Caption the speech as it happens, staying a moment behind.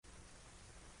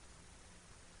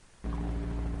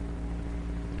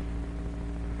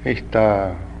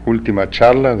esta última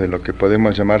charla de lo que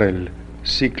podemos llamar el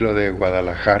ciclo de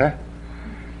Guadalajara.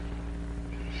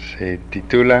 Se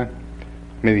titula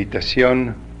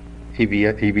Meditación y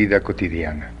Vida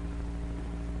Cotidiana.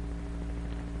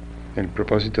 El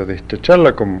propósito de esta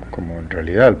charla, como en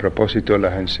realidad el propósito de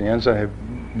las enseñanzas de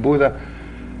Buda,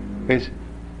 es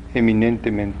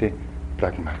eminentemente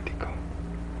pragmático.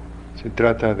 Se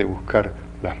trata de buscar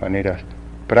las maneras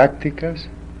prácticas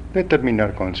de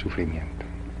terminar con el sufrimiento.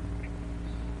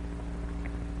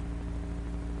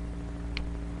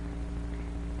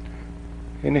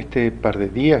 En este par de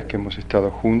días que hemos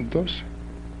estado juntos,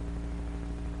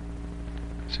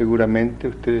 seguramente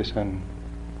ustedes han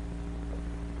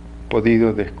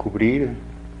podido descubrir,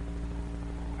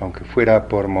 aunque fuera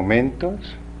por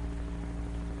momentos,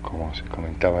 como se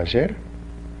comentaba ayer,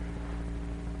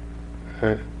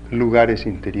 lugares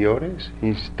interiores,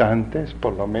 instantes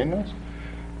por lo menos,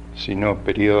 sino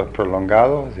periodos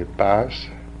prolongados de paz,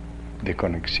 de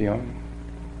conexión,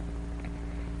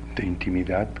 de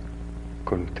intimidad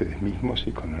con ustedes mismos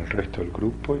y con el resto del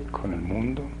grupo y con el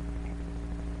mundo,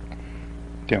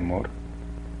 de amor,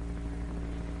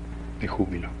 de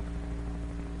júbilo.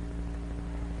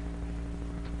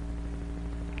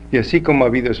 Y así como ha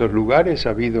habido esos lugares, ha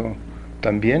habido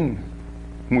también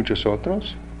muchos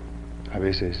otros, a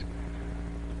veces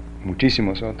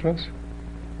muchísimos otros,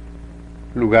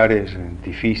 lugares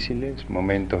difíciles,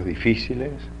 momentos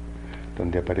difíciles,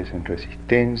 donde aparecen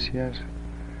resistencias,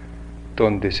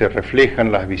 donde se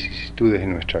reflejan las vicisitudes de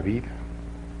nuestra vida,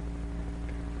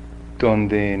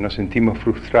 donde nos sentimos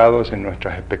frustrados en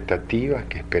nuestras expectativas,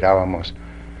 que esperábamos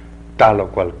tal o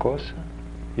cual cosa,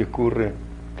 y ocurre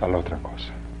tal otra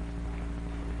cosa.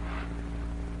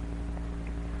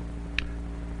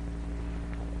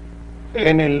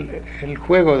 En el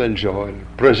juego del yo, el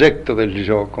proyecto del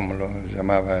yo, como lo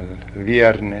llamaba el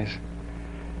viernes,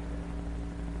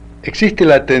 existe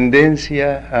la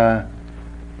tendencia a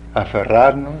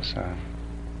aferrarnos,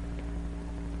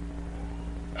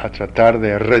 a tratar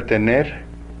de retener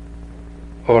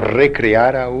o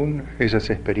recrear aún esas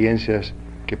experiencias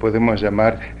que podemos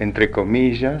llamar, entre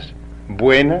comillas,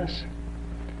 buenas,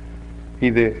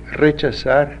 y de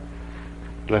rechazar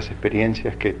las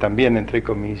experiencias que también, entre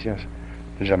comillas,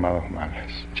 llamamos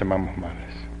malas.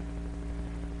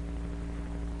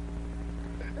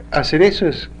 Hacer eso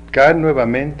es caer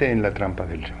nuevamente en la trampa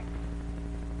del yo.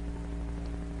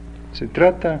 Se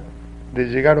trata de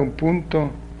llegar a un punto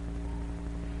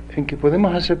en que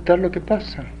podemos aceptar lo que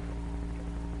pasa.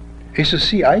 Eso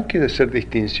sí, hay que hacer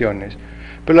distinciones,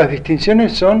 pero las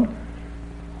distinciones son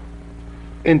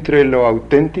entre lo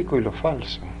auténtico y lo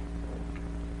falso.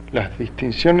 Las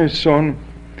distinciones son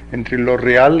entre lo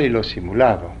real y lo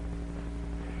simulado,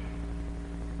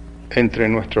 entre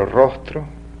nuestro rostro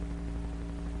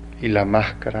y la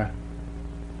máscara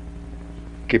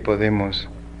que podemos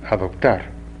adoptar.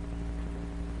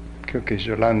 Creo que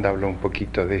Yolanda habló un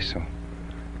poquito de eso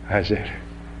ayer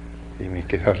y me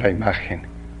quedó la imagen,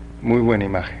 muy buena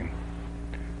imagen,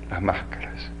 las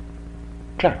máscaras.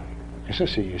 Claro, eso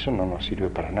sí, eso no nos sirve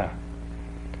para nada.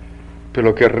 Pero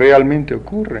lo que realmente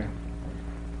ocurre,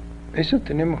 eso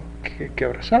tenemos que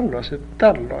abrazarlo,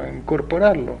 aceptarlo,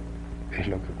 incorporarlo. Es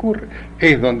lo que ocurre.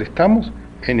 Es donde estamos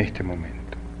en este momento.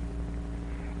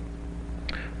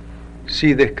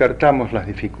 Si descartamos las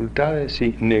dificultades,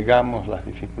 si negamos las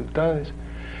dificultades,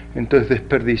 entonces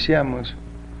desperdiciamos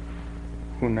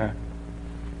una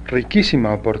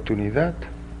riquísima oportunidad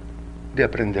de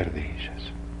aprender de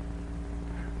ellas.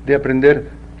 De aprender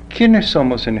quiénes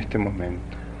somos en este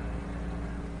momento.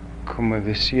 Como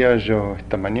decía yo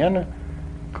esta mañana,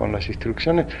 con las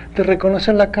instrucciones, de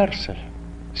reconocer la cárcel,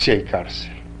 si hay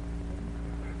cárcel.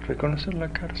 Reconocer la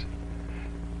cárcel.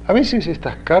 A veces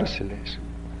estas cárceles,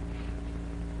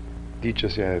 dicho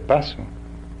sea de paso,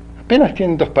 apenas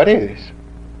tienen dos paredes,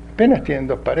 pero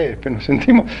nos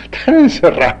sentimos tan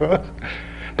encerrados,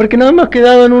 porque nos hemos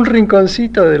quedado en un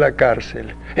rinconcito de la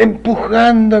cárcel,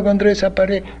 empujando contra esa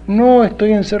pared. No,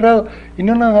 estoy encerrado, y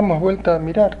no nos damos vuelta a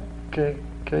mirar que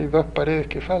hay dos paredes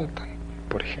que faltan,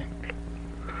 por ejemplo.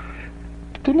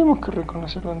 Tenemos que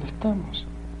reconocer dónde estamos,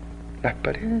 las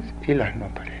paredes y las no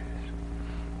paredes.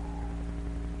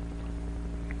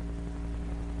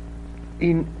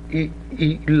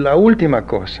 Y la última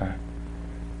cosa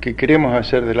que queremos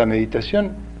hacer de la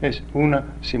meditación es una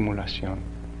simulación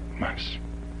más,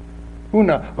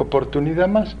 una oportunidad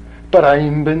más para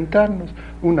inventarnos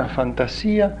una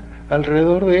fantasía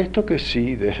alrededor de esto que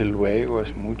sí, desde luego,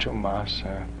 es mucho más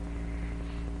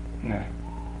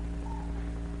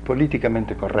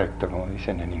políticamente correcto, como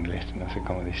dicen en inglés, no sé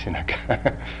cómo dicen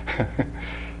acá.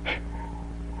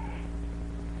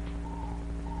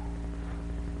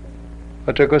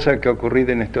 Otra cosa que ha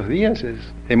ocurrido en estos días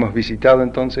es, hemos visitado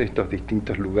entonces estos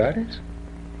distintos lugares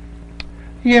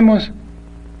y hemos,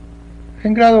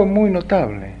 en grado muy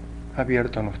notable,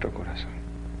 abierto nuestro corazón.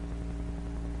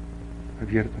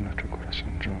 Abierto nuestro corazón.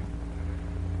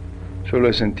 Yo lo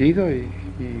he sentido y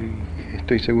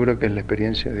estoy seguro que es la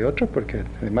experiencia de otros, porque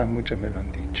además muchos me lo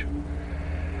han dicho.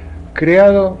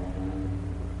 Creado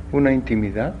una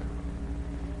intimidad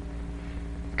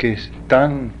que es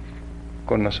tan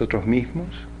con nosotros mismos,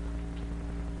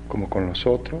 como con los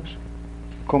otros,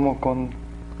 como con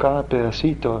cada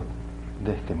pedacito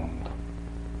de este mundo.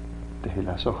 Desde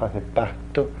las hojas de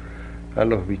pasto a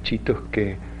los bichitos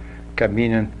que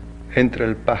caminan entre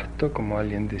el pasto, como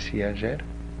alguien decía ayer.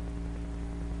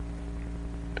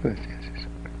 Tú decías eso,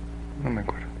 no me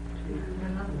acuerdo.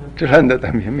 Yolanda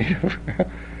también, mira.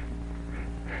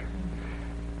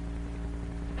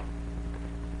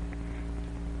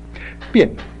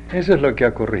 Bien, eso es lo que ha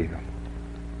ocurrido.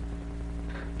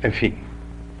 En fin,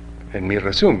 en mi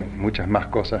resumen, muchas más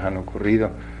cosas han ocurrido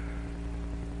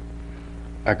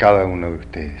a cada uno de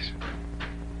ustedes.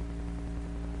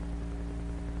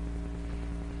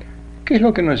 ¿Qué es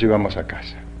lo que nos llevamos a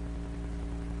casa?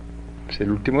 Es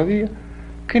el último día.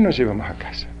 ¿Qué nos llevamos a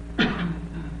casa?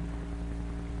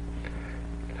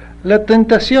 La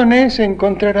tentación es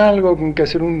encontrar algo con que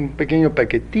hacer un pequeño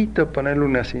paquetito, ponerle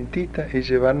una cintita y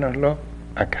llevárnoslo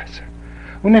a casa.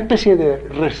 Una especie de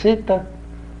receta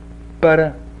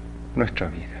para nuestra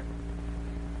vida.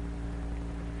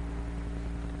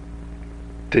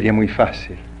 Sería muy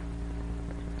fácil.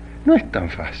 No es tan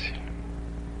fácil.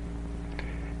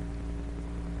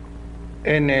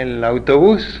 En el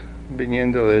autobús,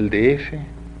 viniendo del DF,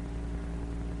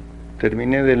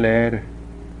 terminé de leer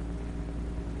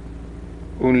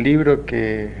un libro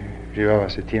que llevaba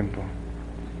hace tiempo,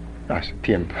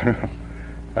 ¿no?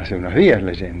 Hace unos días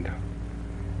leyendo,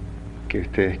 que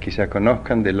ustedes quizá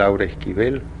conozcan, de Laura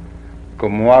Esquivel,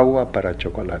 Como agua para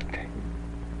chocolate.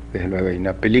 Desde luego hay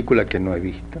una película que no he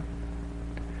visto.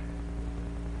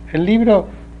 El libro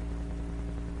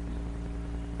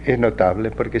es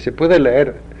notable porque se puede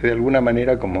leer de alguna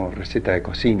manera como receta de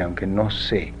cocina, aunque no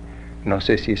sé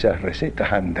si esas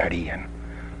recetas andarían.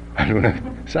 Algunas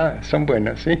son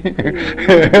buenas, ¿sí?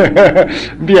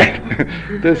 Bien,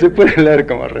 entonces se puede leer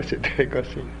como receta de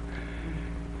cocina.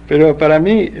 Pero para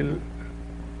mí,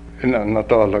 no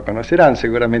todos lo conocerán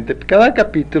seguramente, cada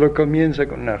capítulo comienza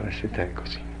con una receta de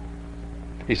cocina.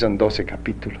 Y son 12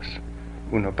 capítulos,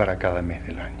 uno para cada mes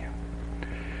del año.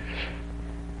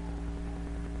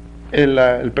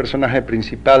 El personaje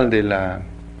principal de la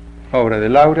obra de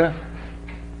Laura,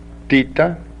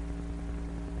 Tita,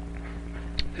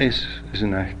 es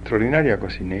una extraordinaria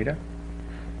cocinera,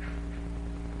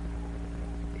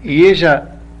 y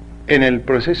ella, en el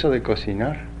proceso de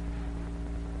cocinar,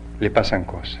 le pasan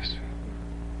cosas.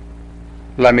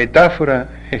 La metáfora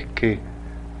es que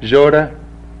llora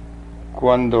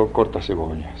cuando corta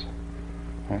cebollas,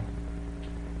 ¿eh?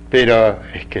 Pero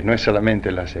es que no es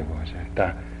solamente la cebolla,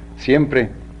 está siempre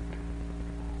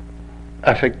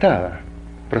afectada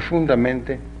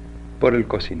profundamente por el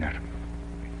cocinar.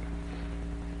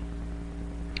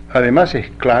 Además es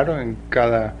claro en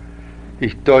cada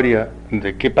historia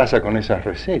de qué pasa con esas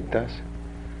recetas,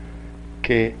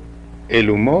 que el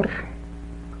humor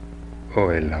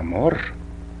o el amor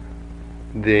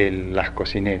de las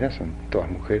cocineras, son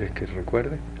todas mujeres que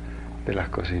recuerden, de las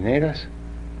cocineras,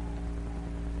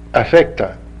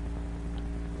 afecta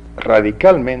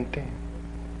radicalmente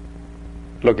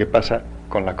lo que pasa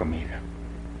con la comida.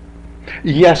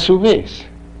 Y a su vez,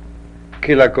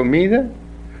 que la comida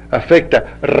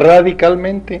afecta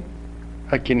radicalmente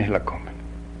a quienes la comen.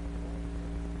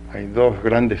 Hay dos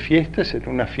grandes fiestas, en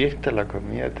una fiesta la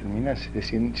comida termina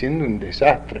siendo un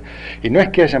desastre. Y no es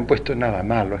que hayan puesto nada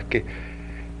malo, es que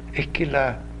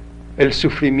el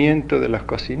sufrimiento de las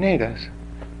cocineras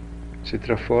se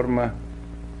transforma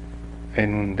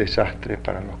en un desastre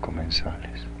para los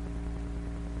comensales.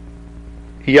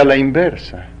 Y a la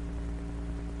inversa,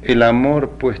 el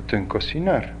amor puesto en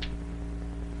cocinar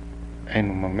en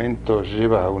un momento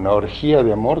lleva a una orgía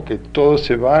de amor, que todos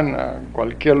se van a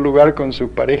cualquier lugar con sus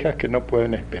parejas que no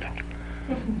pueden esperar.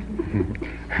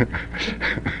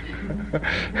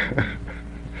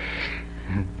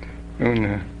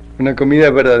 Una comida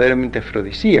verdaderamente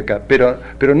afrodisíaca, pero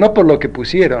no por lo que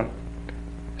pusieron,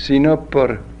 sino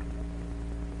por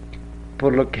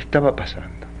lo que estaba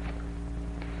pasando.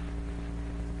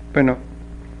 Bueno,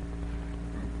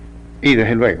 y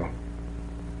desde luego,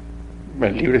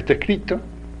 el libro está escrito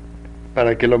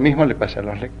para que lo mismo le pase a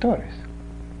los lectores,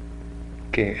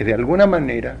 que de alguna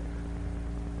manera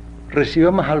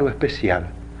recibamos algo especial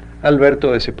al ver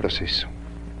todo ese proceso.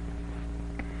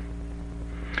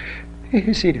 Es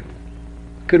decir,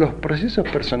 que los procesos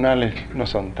personales no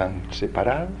son tan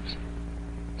separados,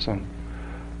 son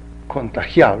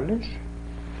contagiables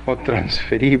o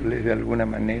transferibles de alguna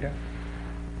manera.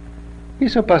 Y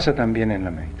eso pasa también en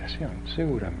la meditación,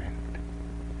 seguramente.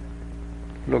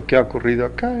 Lo que ha ocurrido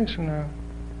acá es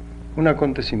un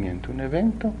acontecimiento, un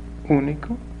evento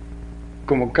único,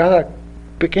 como cada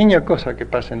pequeña cosa que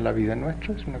pasa en la vida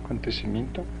nuestra es un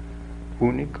acontecimiento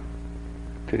único.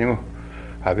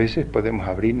 A veces podemos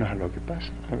abrirnos a lo que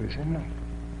pasa, a veces no.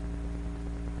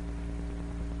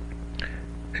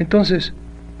 Entonces,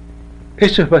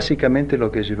 eso es básicamente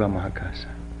lo que llevamos a casa.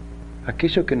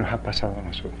 Aquello que nos ha pasado a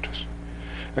nosotros,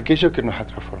 aquello que nos ha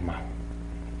transformado.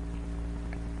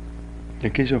 Y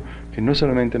aquello que no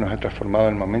solamente nos ha transformado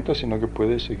en el momento, sino que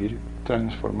puede seguir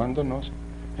transformándonos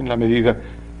en la medida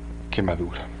que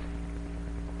madura.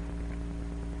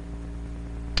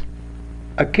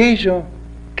 Aquello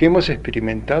que hemos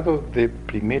experimentado de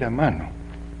primera mano,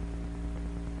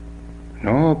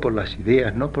 no por las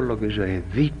ideas, no por lo que yo he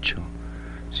dicho,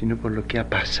 sino por lo que ha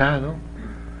pasado,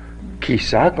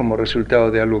 quizá como resultado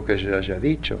de algo que yo haya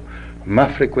dicho,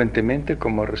 más frecuentemente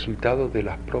como resultado de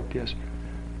los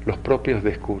propios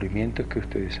descubrimientos que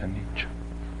ustedes han hecho.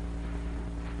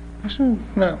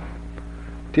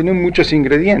 Tiene muchos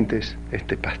ingredientes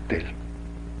este pastel.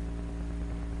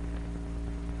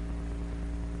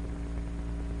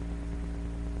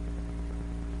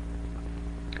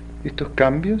 Estos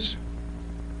cambios,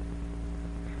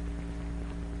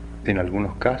 en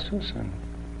algunos casos, han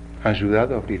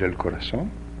ayudado a abrir el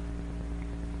corazón.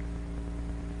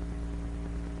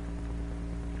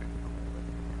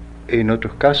 En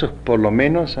otros casos, por lo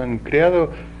menos, han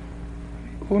creado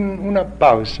una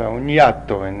pausa, un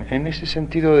hiato en ese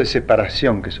sentido de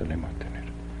separación que solemos tener.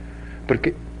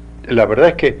 Porque la verdad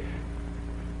es que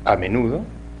a menudo,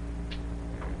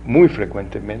 muy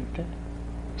frecuentemente,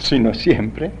 si no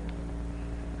siempre,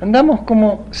 andamos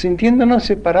como sintiéndonos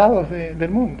separados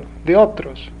del mundo, de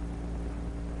otros,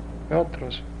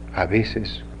 a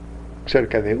veces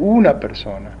cerca de una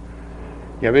persona,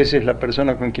 y a veces la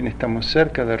persona con quien estamos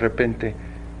cerca de repente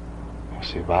o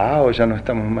se va o ya no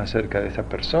estamos más cerca de esa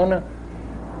persona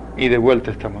y de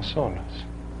vuelta estamos solos.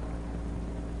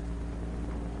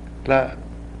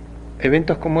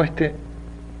 Eventos como este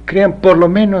crean por lo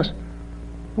menos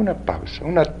una pausa,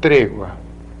 una tregua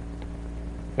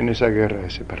en esa guerra de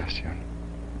separación.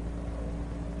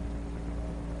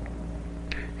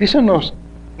 Eso nos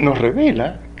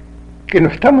revela que no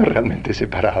estamos realmente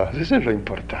separados, eso es lo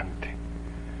importante.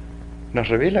 Nos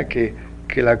revela que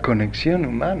la conexión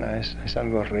humana es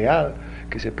algo real,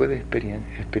 que se puede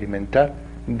experimentar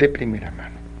de primera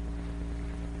mano.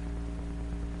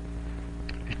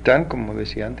 Están, como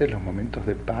decía antes, los momentos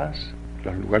de paz,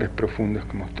 los lugares profundos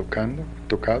que hemos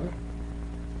tocado,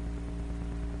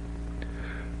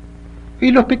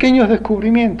 y los pequeños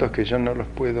descubrimientos que yo no los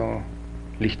puedo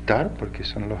listar porque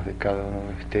son los de cada uno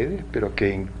de ustedes, pero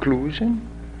que incluyen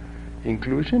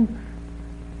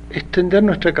extender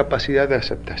nuestra capacidad de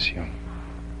aceptación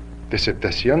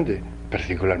de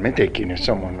particularmente de quienes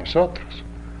somos nosotros,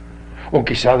 o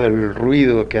quizá del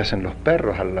ruido que hacen los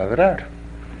perros al ladrar,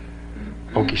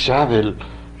 o quizá de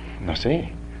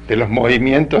los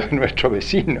movimientos de nuestro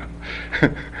vecino,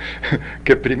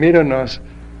 que primero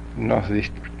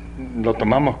lo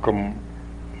tomamos como,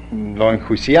 lo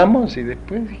enjuiciamos y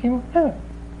después dijimos,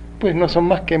 pues no son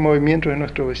más que movimientos de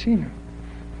nuestro vecino.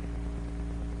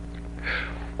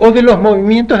 O de los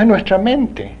movimientos de nuestra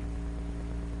mente,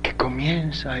 que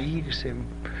comienza a irse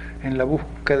en la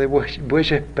busca de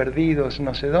bueyes perdidos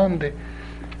no sé dónde,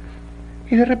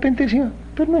 y de repente decimos,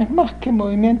 pero no es más que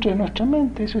movimiento de nuestra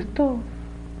mente, eso es todo,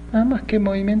 nada más que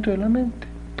movimiento de la mente.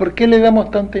 ¿Por qué le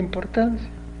damos tanta importancia?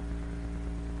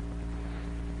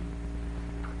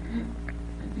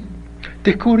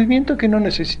 Descubrimiento que no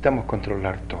necesitamos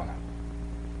controlar todo.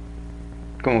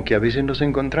 Como que a veces nos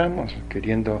encontramos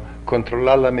queriendo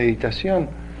controlar la meditación.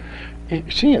 Y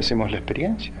sí, hacemos la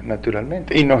experiencia,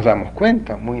 naturalmente. Y nos damos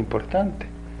cuenta, muy importante.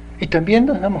 Y también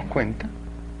nos damos cuenta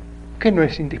que no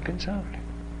es indispensable.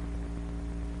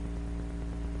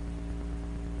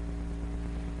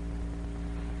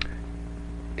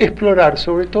 Explorar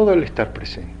sobre todo el estar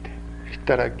presente.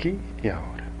 Estar aquí y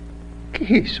ahora. ¿Qué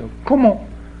es eso? ¿Cómo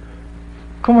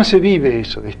se vive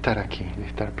eso de estar aquí, de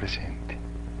estar presente?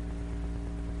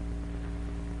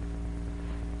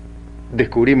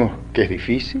 Descubrimos que es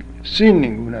difícil, sin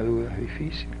ninguna duda es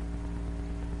difícil.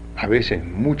 A veces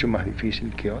mucho más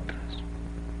difícil que otras.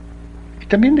 Y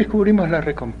también descubrimos la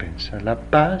recompensa, la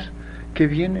paz que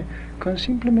viene con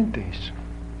simplemente eso.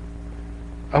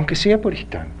 aunque sea por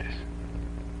instantes.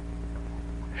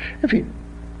 En fin,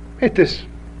 esta es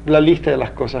la lista de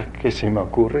las cosas que se me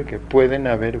ocurre que pueden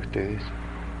haber ustedes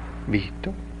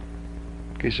visto,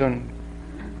 que son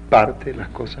parte de las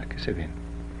cosas que se ven.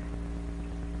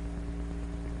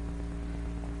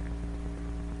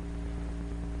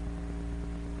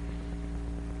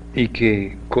 Y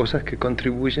que cosas que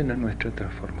contribuyen a nuestra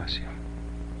transformación,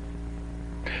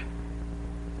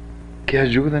 que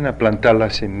ayudan a plantar la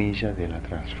semilla de la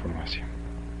transformación.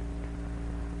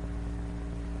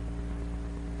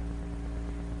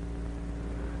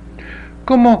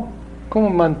 ¿Cómo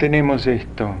mantenemos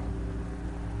esto?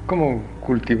 ¿Cómo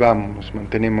cultivamos,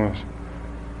 mantenemos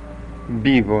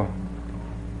vivos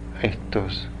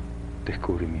estos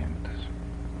descubrimientos?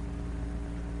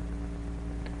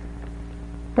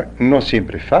 Bueno, no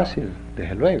siempre es fácil,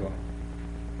 desde luego.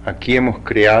 Aquí hemos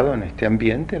creado en este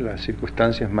ambiente las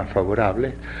circunstancias más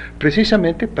favorables,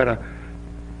 precisamente para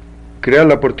crear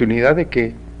la oportunidad de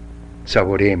que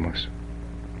saboreemos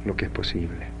lo que es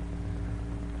posible.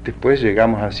 Después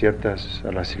llegamos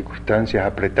a las circunstancias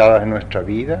apretadas de nuestra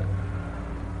vida,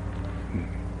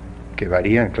 que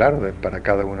varían, claro, para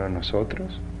cada uno de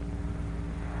nosotros.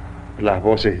 Las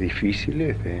voces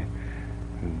difíciles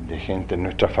de gente en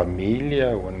nuestra familia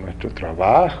o en nuestro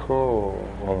trabajo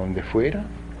o donde fuera.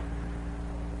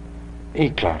 Y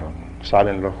claro,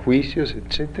 salen los juicios,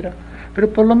 etcétera.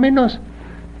 Pero por lo menos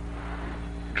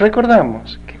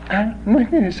recordamos que no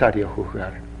es necesario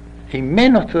juzgar. Y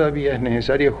menos todavía es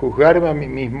necesario juzgarme a mí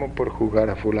mismo por juzgar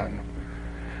a fulano.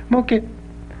 Como que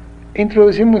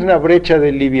introducimos una brecha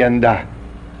de liviandad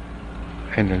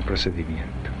en el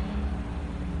procedimiento.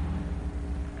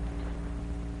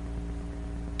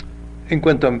 En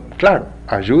cuanto a, claro,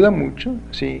 ayuda mucho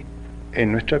si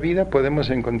en nuestra vida podemos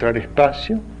encontrar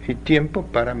espacio y tiempo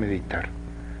para meditar.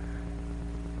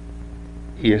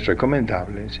 Y es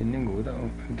recomendable, sin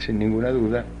ninguna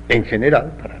duda, en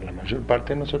general, para la mayor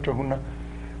parte de nosotros, una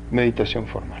meditación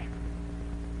formal.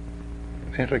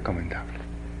 Es recomendable.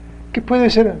 Que puede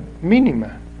ser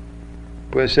mínima,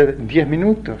 puede ser 10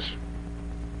 minutos,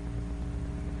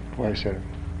 puede ser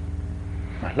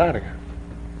más larga.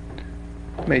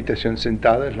 Meditación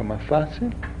sentada es lo más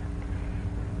fácil.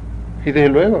 Y desde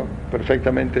luego,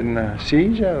 perfectamente en una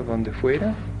silla o donde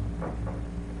fuera.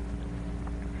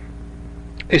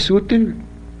 Es útil,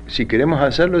 si queremos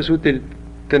hacerlo, es útil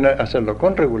hacerlo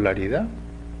con regularidad,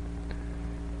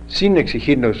 sin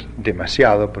exigirnos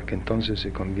demasiado, porque entonces se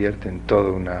convierte en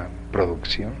toda una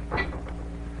producción.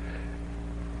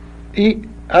 Y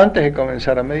antes de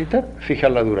comenzar a meditar,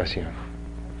 fijar la duración.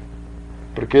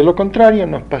 Porque de lo contrario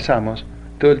nos pasamos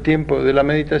todo el tiempo de la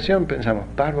meditación, pensamos,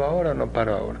 ¿paro ahora o no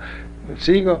paro ahora?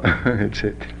 ¿Sigo?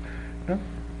 Etcétera, ¿no?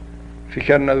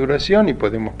 Fijar una duración y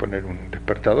podemos poner un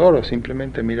despertador o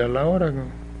simplemente mirar la hora.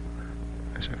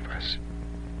 Eso es fácil.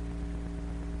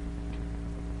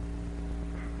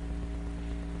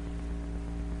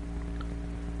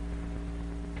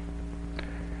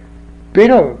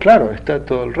 Pero, claro, está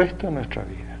todo el resto de nuestra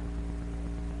vida.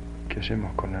 ¿Qué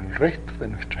hacemos con el resto de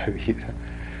nuestra vida?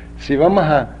 Si vamos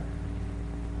a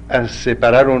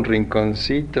separar un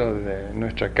rinconcito de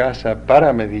nuestra casa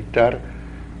para meditar,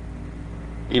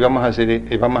 y vamos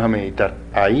a meditar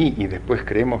ahí y después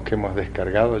creemos que hemos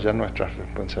descargado ya nuestras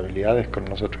responsabilidades con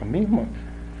nosotros mismos,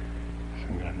 es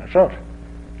un gran error.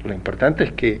 Lo importante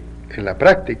es que en la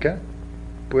práctica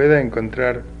pueda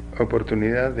encontrar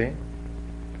oportunidad de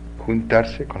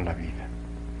juntarse con la vida,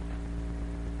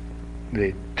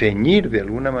 de teñir de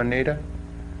alguna manera,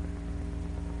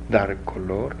 dar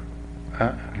color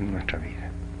a nuestra vida.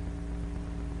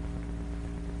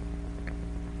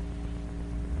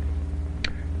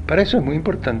 Para eso es muy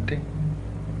importante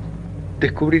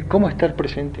descubrir cómo estar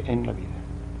presente en la vida.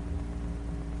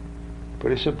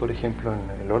 Por eso, por ejemplo,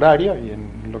 en el horario y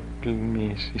en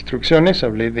mis instrucciones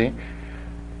hablé de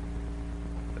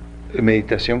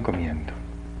meditación comiendo.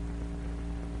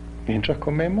 Mientras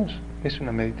comemos es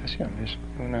una meditación, es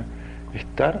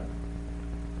estar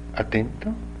atento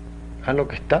a lo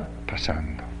que está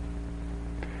pasando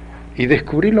y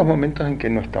descubrir los momentos en que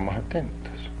no estamos atentos.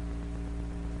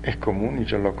 Es común, y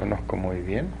yo lo conozco muy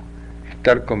bien,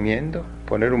 estar comiendo,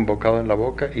 poner un bocado en la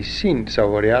boca y sin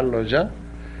saborearlo ya,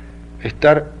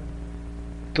 estar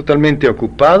totalmente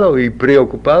ocupado y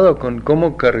preocupado con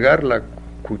cómo cargar la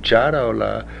cuchara o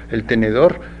el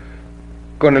tenedor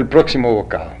con el próximo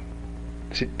bocado.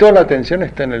 Si toda la atención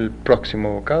está en el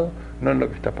próximo bocado, no en lo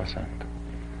que está pasando.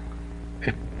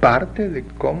 Es parte de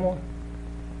cómo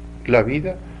la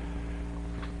vida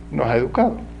nos ha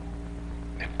educado.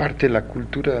 Es parte de la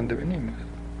cultura de donde venimos.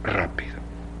 Rápido.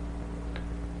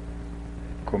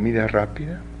 Comida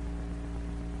rápida,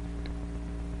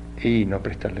 y no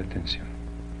prestarle atención.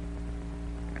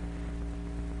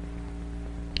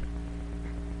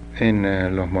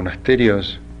 En los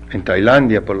monasterios, en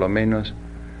Tailandia por lo menos,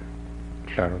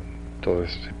 claro, todo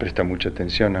eso, se presta mucha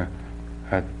atención a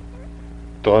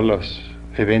todos los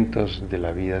eventos de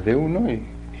la vida de uno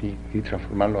y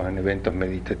transformarlos en eventos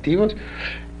meditativos,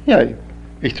 y hay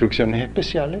instrucciones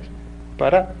especiales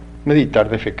para meditar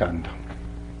defecando.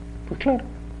 Pues claro,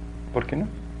 ¿por qué no?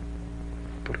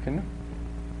 ¿Por qué no?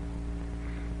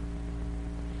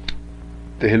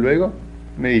 Desde luego,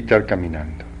 meditar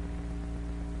caminando.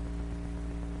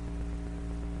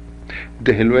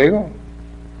 Desde luego,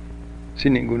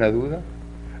 sin ninguna duda,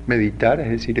 meditar, es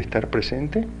decir, estar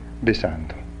presente,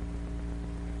 besando.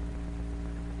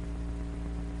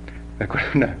 Me acuerdo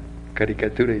de una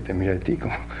caricatura, y te mira a ti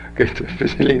como que es tu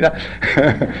especialidad.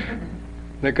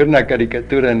 Me acuerdo de una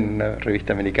caricatura en una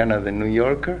revista americana de New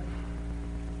Yorker,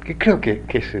 que creo que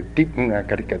es una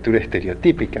caricatura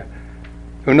estereotípica.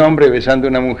 Un hombre besando a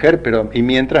una mujer, y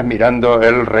mientras mirando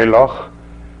el reloj,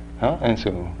 ¿no?,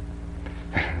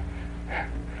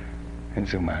 en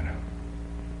su mano.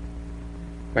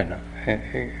 Bueno,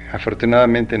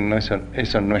 afortunadamente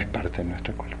eso no es parte de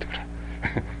nuestra cultura.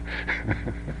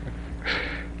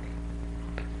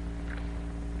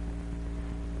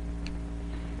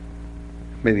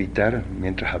 Meditar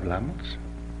mientras hablamos.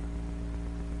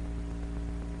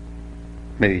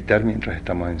 Meditar mientras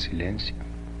estamos en silencio.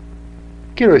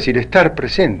 Quiero decir, estar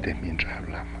presentes mientras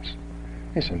hablamos.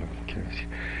 Eso es lo que quiero decir.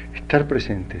 Estar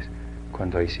presentes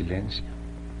cuando hay silencio.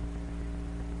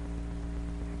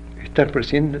 Estar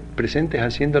presentes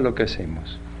haciendo lo que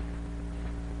hacemos.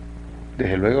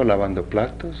 Desde luego lavando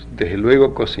platos, desde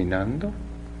luego cocinando.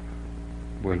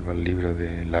 Vuelvo al libro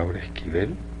de Laura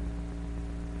Esquivel.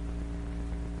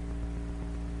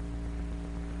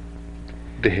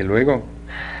 Desde luego,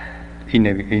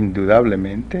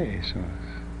 indudablemente, eso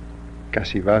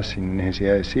casi va sin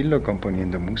necesidad de decirlo,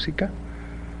 componiendo música.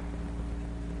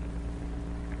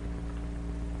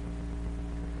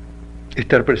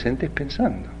 Estar presentes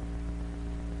pensando.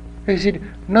 Es decir,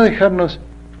 no dejarnos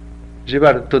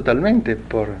llevar totalmente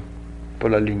por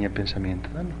la línea de pensamiento,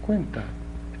 darnos cuenta,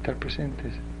 estar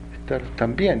presentes, estar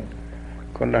también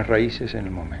con las raíces en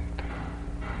el momento.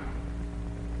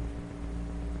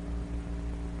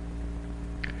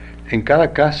 En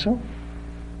cada caso,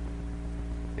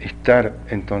 estar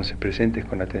entonces presentes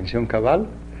con atención cabal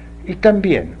y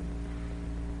también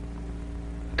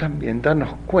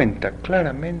darnos cuenta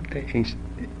claramente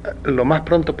lo más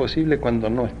pronto posible cuando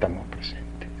no estamos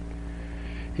presentes.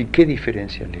 ¿Y qué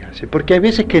diferencia le hace? Porque hay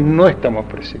veces que no estamos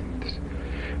presentes.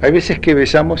 Hay veces que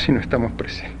besamos y no estamos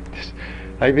presentes.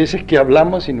 Hay veces que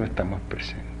hablamos y no estamos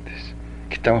presentes.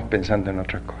 Que estamos pensando en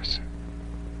otra cosa.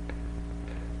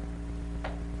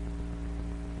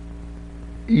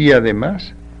 Y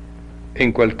además,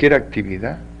 en cualquier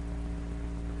actividad,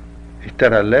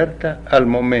 estar alerta al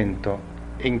momento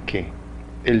en que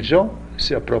el yo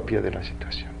se apropia de la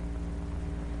situación.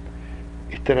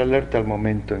 Estar alerta al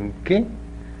momento en que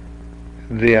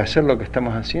de hacer lo que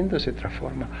estamos haciendo se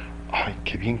transforma. ¡Ay,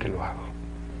 qué bien que lo hago!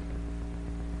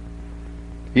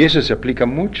 Y eso se aplica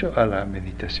mucho a la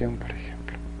meditación, por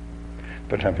ejemplo.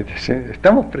 Para la meditación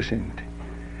estamos presentes,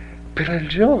 pero el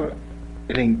yo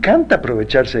le encanta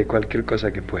aprovecharse de cualquier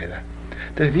cosa que pueda.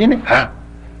 Entonces viene,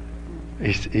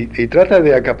 y trata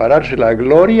de acapararse la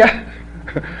gloria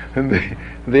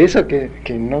de eso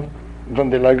que no,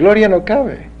 donde la gloria no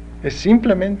cabe. Es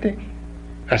simplemente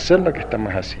hacer lo que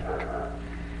estamos haciendo.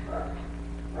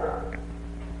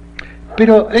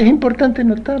 Pero es importante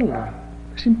notarlo.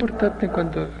 Es importante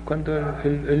cuando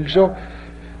el yo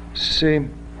se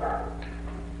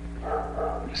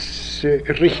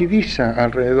rigidiza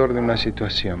alrededor de una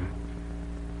situación.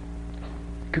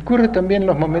 Que ocurre también en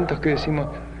los momentos que decimos,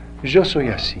 yo soy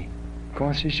así,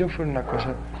 como si yo fuera una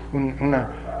cosa, una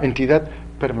entidad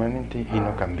permanente y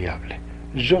no cambiable.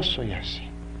 Yo soy así.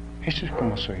 Eso es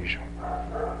como soy yo.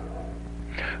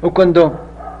 O cuando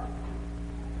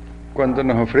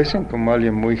nos ofrecen, como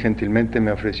alguien muy gentilmente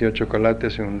me ofreció chocolate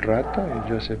hace un rato y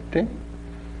yo acepté,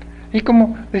 y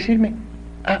como decirme,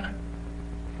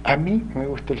 a mí me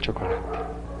gusta el chocolate.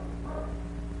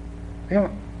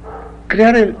 Digamos,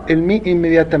 crear el mí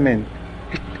inmediatamente.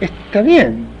 Está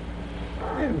bien,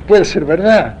 puede ser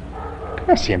verdad, pero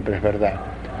no siempre es verdad.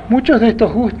 Muchos de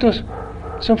estos gustos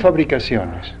son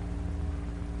fabricaciones.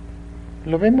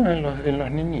 Lo vemos en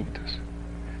los niñitos.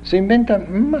 Se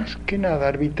inventan más que nada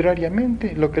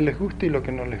arbitrariamente lo que les gusta y lo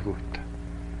que no les gusta.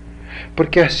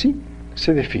 Porque así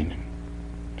se definen.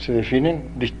 Se definen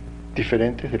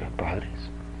diferentes de los padres.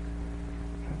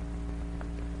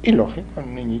 Y lógico,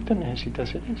 un niñito necesita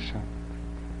hacer eso.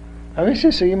 A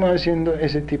veces seguimos haciendo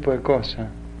ese tipo de cosas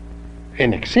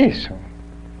en exceso,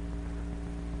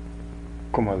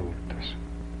 como adultos.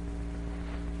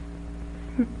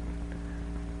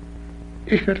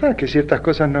 Es verdad que ciertas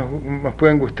cosas nos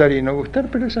pueden gustar y no gustar,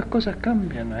 pero esas cosas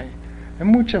cambian. Hay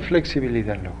mucha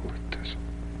flexibilidad en los gustos.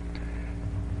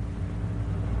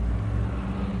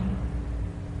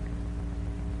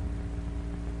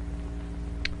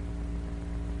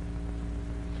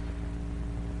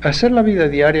 Hacer la vida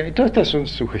diaria, y todas estas son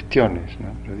sugestiones, ¿no?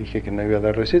 Yo dije que no iba a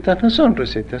dar recetas, no son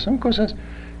recetas, son cosas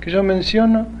que yo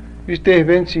menciono y ustedes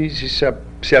ven si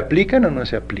se aplican o no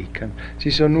se aplican,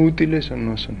 si son útiles o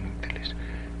no son útiles.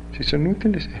 Si son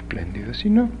útiles, espléndido,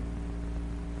 si no,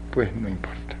 pues no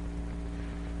importa.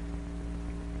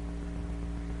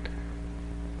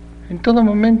 En todo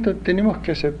momento tenemos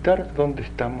que aceptar dónde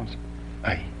estamos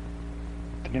ahí.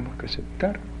 Tenemos que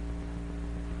aceptar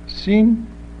sin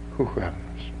juzgarnos.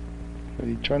 Lo he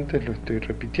dicho antes, lo estoy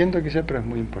repitiendo quizá, pero es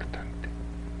muy importante.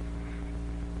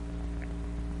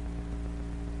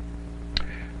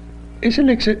 Es el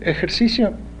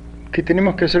ejercicio que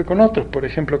tenemos que hacer con otros, por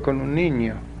ejemplo, con un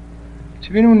niño.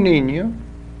 Si viene un niño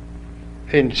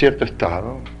en cierto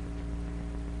estado,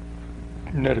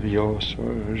 nervioso,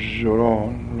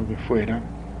 llorón, lo que fuera,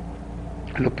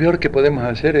 lo peor que podemos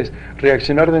hacer es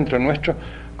reaccionar dentro nuestro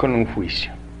con un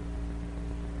juicio.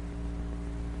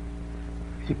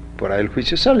 Y por ahí el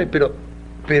juicio sale,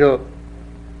 pero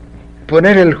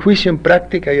poner el juicio en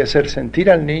práctica y hacer sentir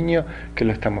al niño que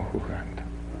lo estamos juzgando.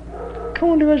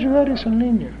 ¿Cómo le va a ayudar eso al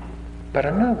niño?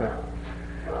 Para nada.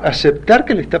 Aceptar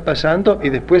que le está pasando y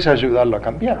después ayudarlo a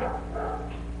cambiar.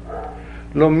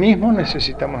 Lo mismo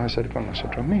necesitamos hacer con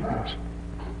nosotros mismos.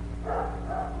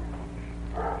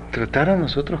 Tratar a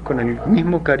nosotros con el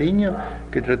mismo cariño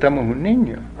que tratamos a un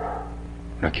niño.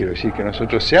 No quiero decir que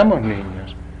nosotros seamos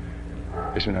niños.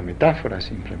 Es una metáfora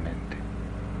simplemente.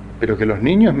 Pero que los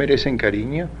niños merecen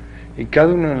cariño y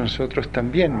cada uno de nosotros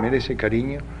también merece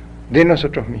cariño de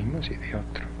nosotros mismos y de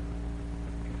otros.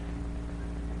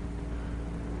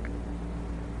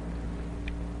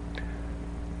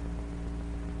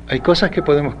 Hay cosas que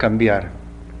podemos cambiar,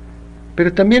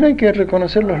 pero también hay que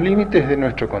reconocer los límites de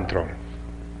nuestro control.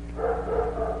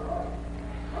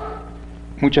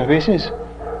 Muchas veces,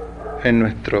 en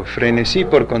nuestro frenesí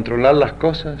por controlar las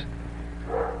cosas,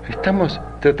 estamos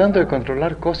tratando de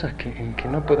controlar cosas en que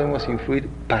no podemos influir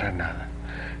para nada.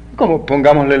 Como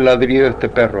pongámosle el ladrido a este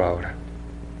perro ahora.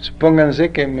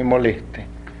 Supónganse que me moleste.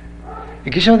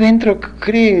 Y que yo dentro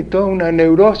cree toda una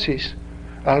neurosis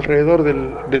alrededor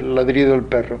del ladrido del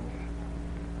perro.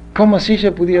 ¿Cómo si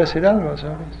yo pudiera hacer algo,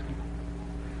 sabes?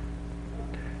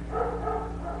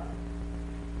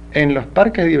 En los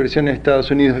parques de diversión en Estados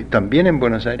Unidos y también en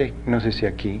Buenos Aires, no sé si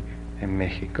aquí, en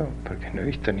México, porque no he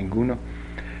visto ninguno.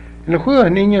 En los juegos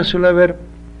de niños suele haber,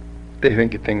 ustedes ven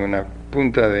que tengo una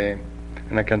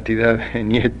cantidad de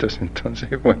nietos, entonces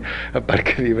voy a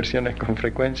parques de diversiones con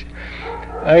frecuencia.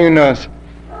 Hay unos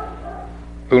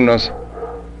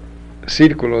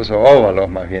círculos o óvalos,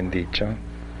 más bien dicho,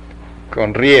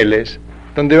 con rieles,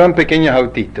 donde van pequeños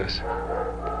autitos.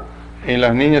 Y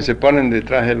los niños se ponen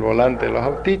detrás del volante de los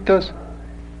autitos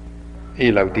y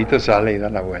el autito sale y da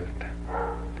la vuelta.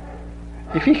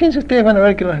 Y fíjense, ustedes van a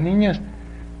ver que los niños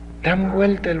dan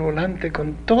vuelta el volante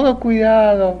con todo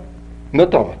cuidado. No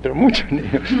todos, pero muchos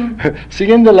niños,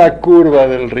 siguiendo la curva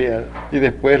del riel y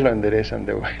después lo enderezan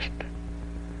de vuelta.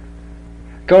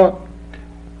 Como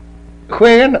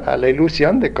juegan a la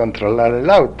ilusión de controlar el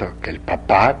auto, que el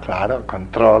papá, claro,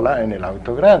 controla en el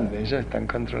auto grande, ellos están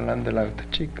controlando el auto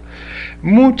chico.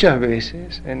 Muchas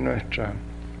veces en nuestra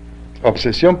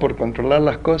obsesión por controlar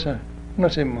las cosas no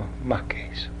hacemos más que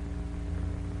eso.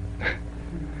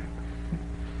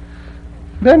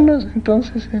 Vernos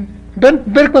entonces,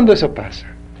 ver cuando eso pasa,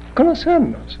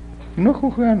 conocernos, no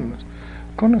juzgarnos,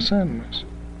 conocernos.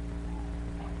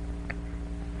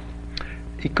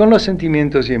 Y con los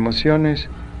sentimientos y emociones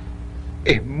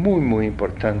es muy, muy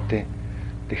importante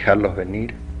dejarlos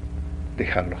venir,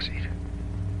 dejarlos ir.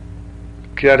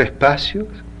 Crear espacios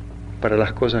para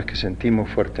las cosas que sentimos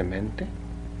fuertemente,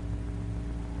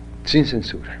 sin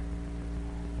censura.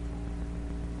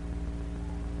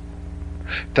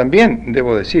 También,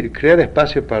 debo decir, crear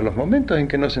espacios para los momentos en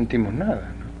que no sentimos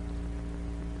nada, ¿no?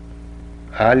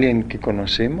 A alguien que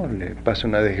conocemos le pasa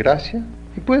una desgracia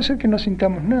y puede ser que no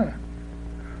sintamos nada.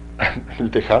 El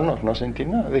dejarnos no sentir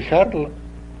nada, dejarlo,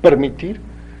 permitir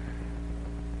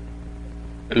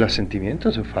los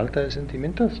sentimientos o falta de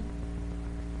sentimientos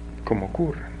como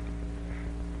ocurren.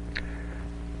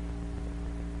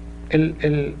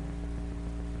 El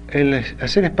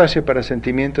hacer espacio para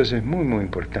sentimientos es muy, muy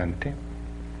importante.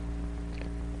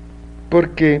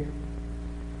 Porque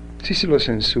si se lo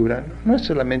censuran, no es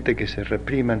solamente que se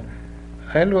repriman,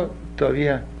 hay algo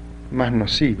todavía más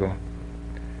nocivo,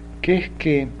 que es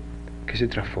que se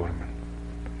transforman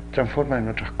en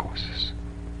otras cosas.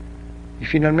 Y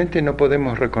finalmente no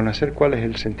podemos reconocer cuál es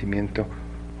el sentimiento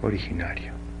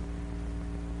originario.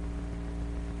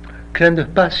 Creando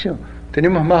espacio,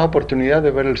 tenemos más oportunidad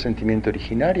de ver el sentimiento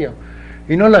originario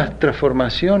y no las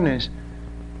transformaciones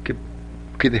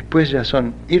que después ya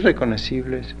son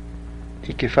irreconocibles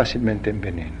y que fácilmente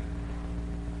envenenan.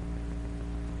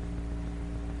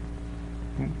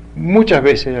 Muchas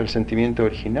veces el sentimiento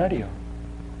originario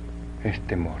es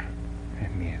temor, es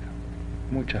miedo,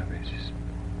 muchas veces.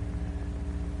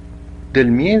 Del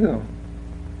miedo,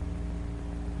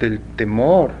 del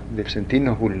temor, del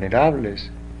sentirnos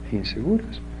vulnerables e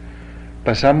inseguros,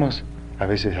 pasamos a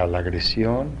veces a la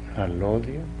agresión, al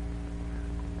odio,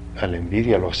 a la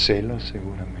envidia, a los celos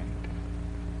seguramente.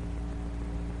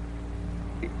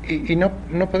 Y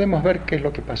no podemos ver qué es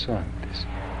lo que pasó antes.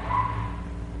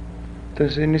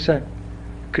 Entonces,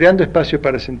 creando espacio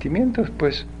para sentimientos,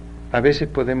 pues a veces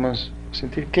podemos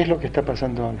sentir qué es lo que está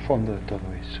pasando al fondo de todo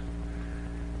eso.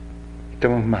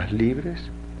 Estamos más libres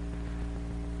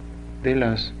de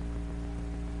las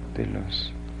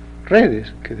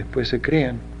redes que después se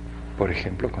crean, por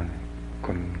ejemplo, con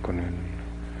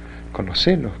los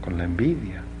celos, con la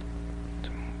envidia.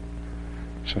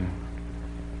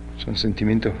 Son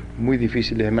sentimientos muy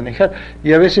difíciles de manejar,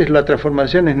 y a veces la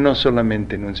transformación es no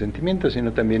solamente en un sentimiento,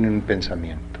 sino también en un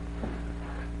pensamiento.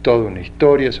 Toda una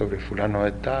historia sobre fulano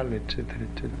de tal, etcétera,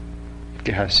 etcétera.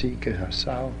 Que es así, que es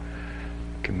asado,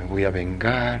 que me voy a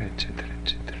vengar, etcétera,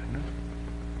 etcétera,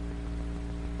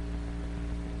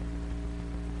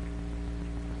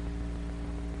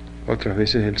 ¿no? Otras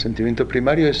veces el sentimiento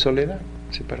primario es soledad,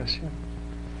 separación.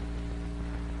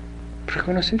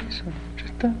 Reconocer eso, ya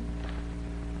está.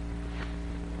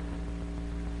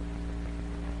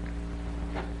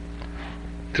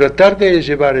 Tratar de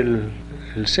llevar el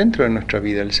centro de nuestra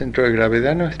vida, el centro de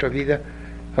gravedad de nuestra vida,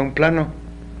 a un plano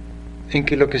en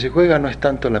que lo que se juega no es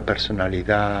tanto la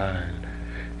personalidad,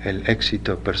 el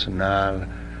éxito personal,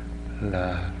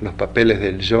 los papeles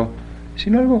del yo,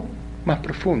 sino algo más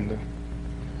profundo.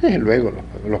 Desde luego,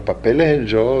 los papeles del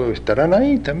yo estarán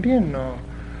ahí también, no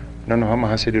nos vamos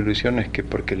a hacer ilusiones que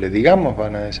porque le digamos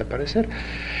van a desaparecer,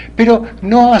 pero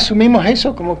no asumimos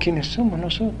eso como quienes somos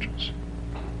nosotros.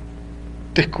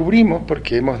 Descubrimos,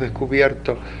 porque hemos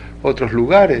descubierto otros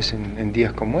lugares en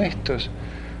días como estos,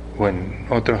 o en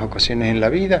otras ocasiones en la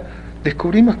vida,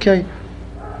 descubrimos que hay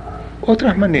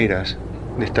otras maneras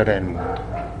de estar en el mundo,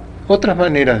 otras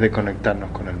maneras de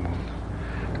conectarnos con el mundo,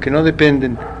 que no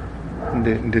dependen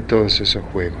de todos esos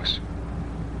juegos.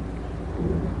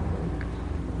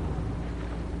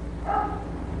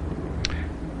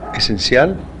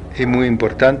 Esencial y muy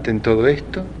importante en todo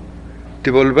esto,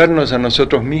 devolvernos a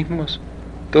nosotros mismos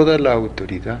toda la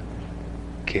autoridad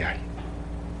que hay.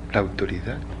 La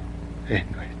autoridad es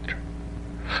nuestra.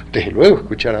 Desde luego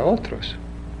escuchar a otros,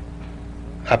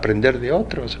 aprender de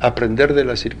otros, aprender de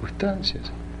las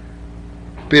circunstancias,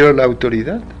 pero la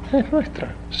autoridad es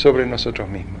nuestra sobre nosotros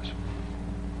mismos.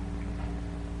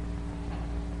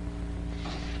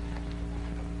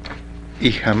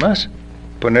 Y jamás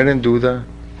poner en duda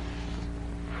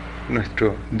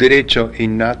nuestro derecho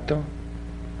innato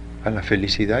a la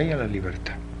felicidad y a la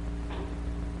libertad.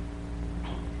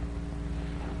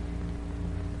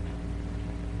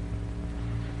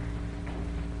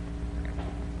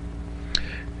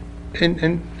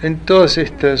 En todas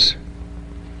estas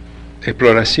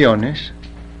exploraciones,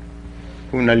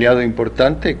 un aliado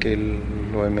importante, que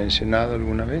lo he mencionado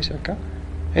alguna vez acá,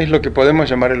 es lo que podemos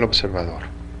llamar el observador.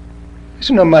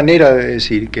 Es una manera de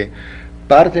decir que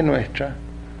parte nuestra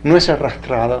no es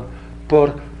arrastrada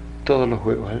por todos los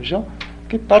juegos del yo,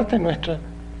 que parte nuestra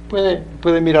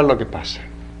puede mirar lo que pasa,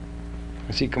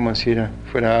 así como si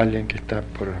fuera alguien que está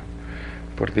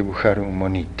por dibujar un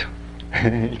monito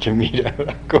que mira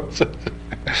las cosas.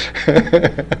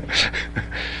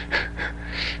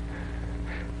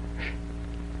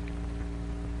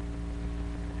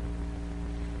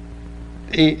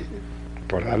 Y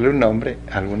por darle un nombre,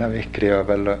 alguna vez creo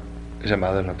haberlo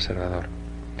llamado el observador.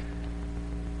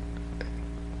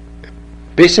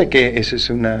 Pese a que esa es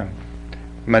una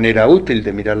manera útil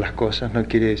de mirar las cosas, no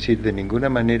quiere decir de ninguna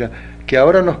manera que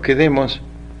ahora nos quedemos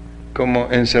como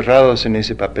encerrados en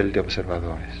ese papel de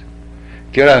observadores,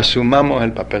 que ahora asumamos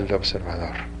el papel de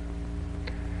observador,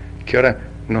 que ahora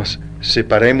nos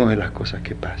separemos de las cosas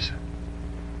que pasan.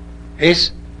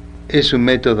 Es un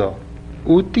método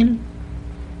útil,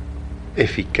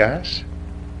 eficaz,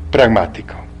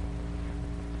 pragmático,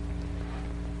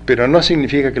 Pero no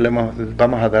significa que le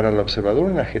vamos a dar al observador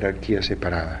una jerarquía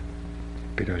separada,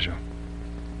 pero yo.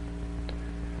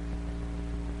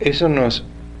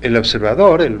 El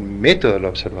observador, el método del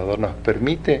observador nos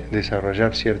permite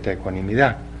desarrollar cierta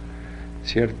ecuanimidad,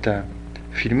 cierta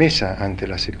firmeza ante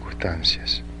las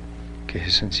circunstancias, que es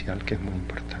esencial, que es muy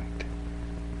importante.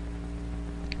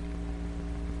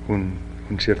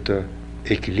 Un cierto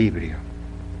equilibrio.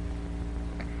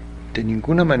 De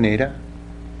ninguna manera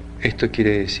esto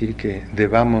quiere decir que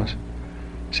debamos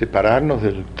separarnos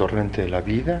del torrente de la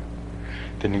vida.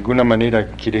 De ninguna manera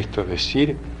quiere esto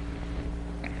decir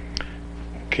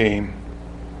que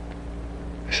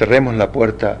cerremos la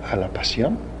puerta a la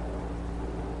pasión.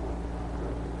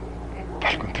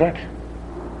 Al contrario.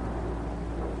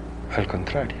 Al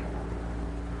contrario.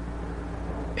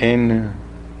 En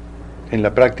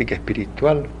la práctica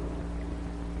espiritual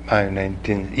hay una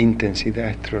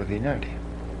intensidad extraordinaria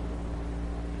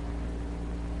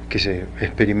que se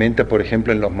experimenta, por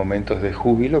ejemplo, en los momentos de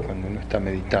júbilo, cuando uno está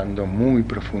meditando muy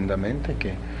profundamente,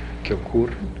 que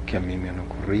ocurren, que a mí me han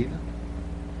ocurrido,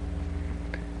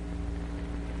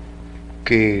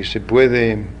 que se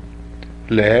puede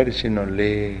leer si uno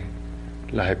lee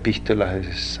las epístolas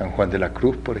de San Juan de la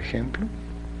Cruz, por ejemplo.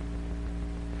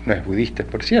 No es budista,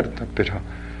 por cierto, pero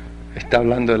está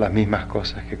hablando de las mismas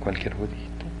cosas que cualquier budista.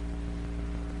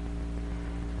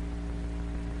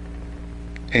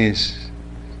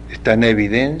 Está en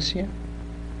evidencia,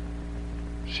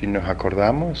 si nos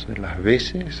acordamos de las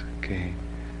veces que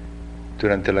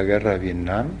durante la guerra de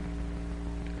Vietnam,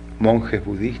 monjes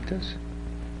budistas,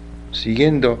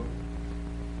 siguiendo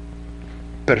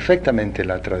perfectamente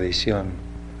la tradición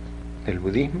del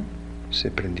budismo,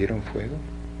 se prendieron fuego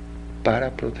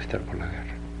para protestar por la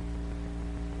guerra.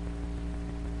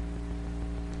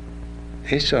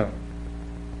 Eso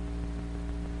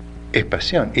es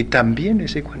pasión y también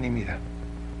es ecuanimidad.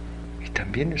 Y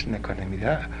también es una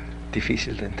ecuanimidad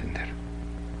difícil de entender,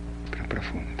 pero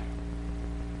profunda.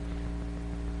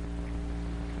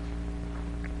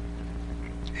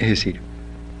 Es decir,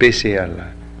 pese a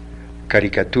la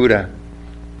caricatura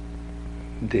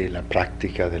de la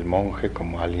práctica del monje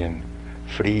como alguien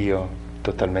frío,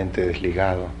 totalmente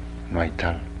desligado, no hay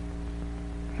tal.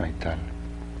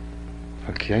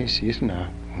 Lo que hay sí es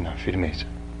una firmeza,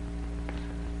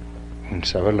 un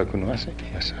saber lo que uno hace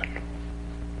y hacerlo,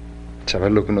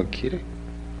 saber lo que uno quiere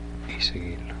y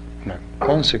seguirlo, una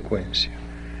consecuencia,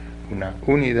 una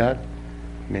unidad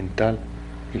mental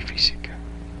y física.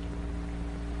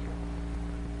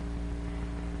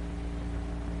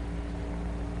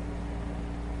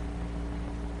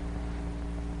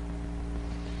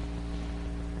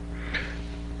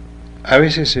 A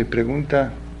veces se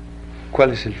pregunta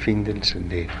cuál es el fin del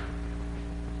sendero.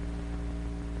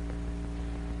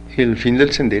 Y el fin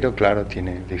del sendero, claro,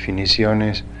 tiene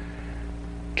definiciones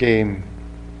que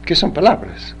son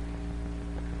palabras.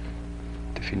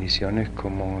 Definiciones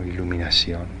como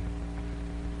iluminación,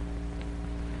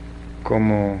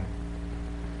 como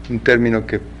un término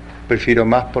que prefiero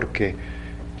más porque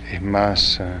es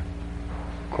más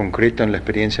concreto en la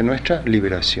experiencia nuestra,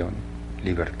 liberación,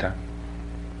 libertad.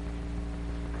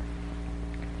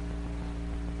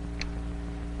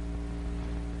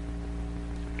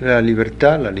 La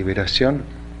libertad, la liberación,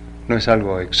 no es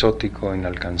algo exótico,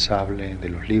 inalcanzable de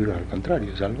los libros, al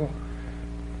contrario, es algo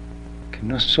que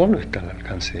no solo está al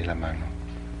alcance de la mano,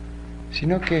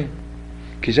 sino que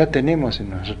ya tenemos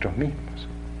en nosotros mismos,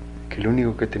 que lo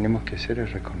único que tenemos que hacer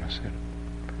es reconocer.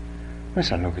 No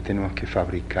es algo que tenemos que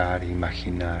fabricar,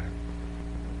 imaginar,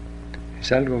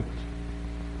 es algo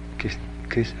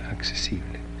que es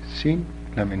accesible, sin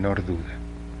la menor duda.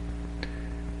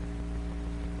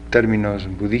 En términos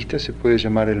budistas se puede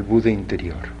llamar el Buda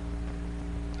interior,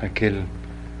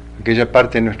 aquella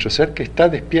parte de nuestro ser que está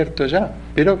despierto ya,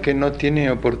 pero que no tiene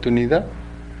oportunidad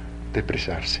de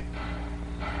expresarse.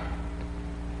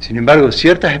 Sin embargo,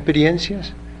 ciertas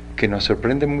experiencias que nos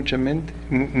sorprenden mucho,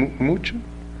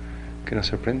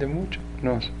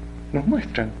 nos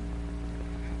muestran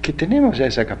que tenemos ya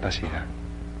esa capacidad.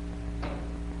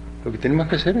 Lo que tenemos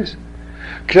que hacer es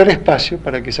crear espacio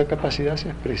para que esa capacidad se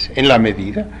exprese. En la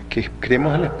medida que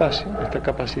creemos el espacio, esta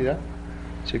capacidad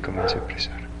se comienza a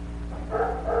expresar.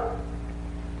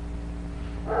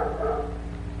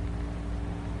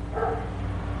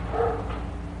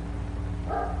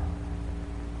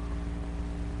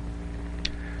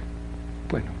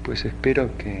 Bueno, pues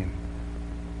espero que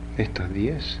estos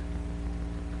días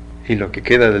y lo que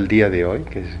queda del día de hoy,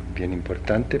 que es bien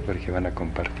importante porque van a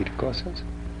compartir cosas,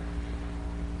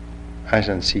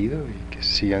 hayan sido y que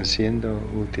sigan siendo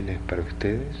útiles para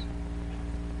ustedes,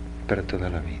 para toda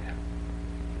la vida.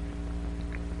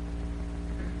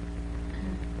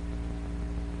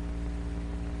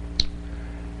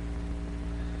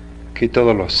 que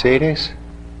todos los seres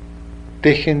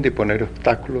dejen de poner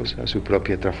obstáculos a su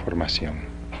propia transformación.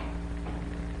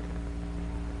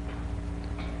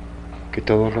 Que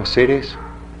todos los seres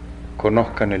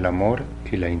conozcan el amor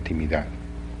y la intimidad.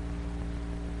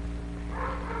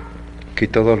 Que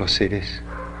todos los seres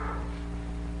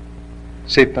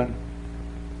sepan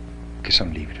que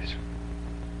son libres.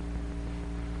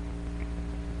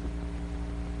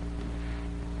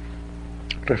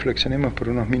 Reflexionemos por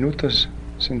unos minutos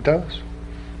sentados.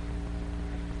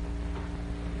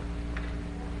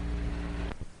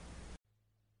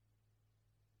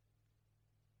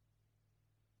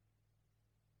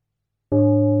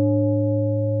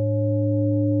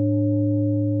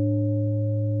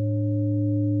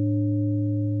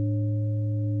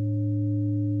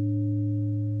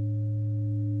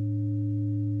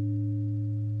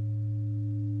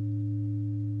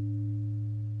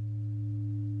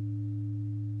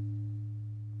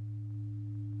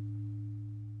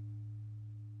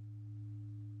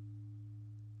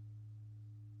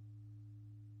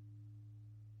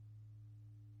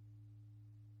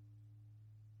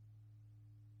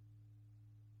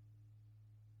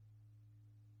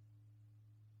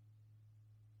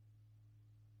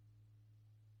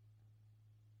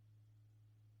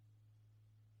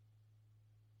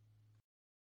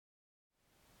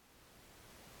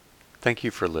 Thank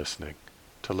you for listening.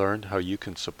 To learn how you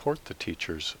can support the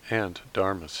teachers and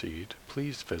Dharma Seed,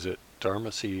 please visit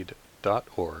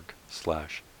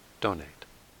dharmaseed.org/donate.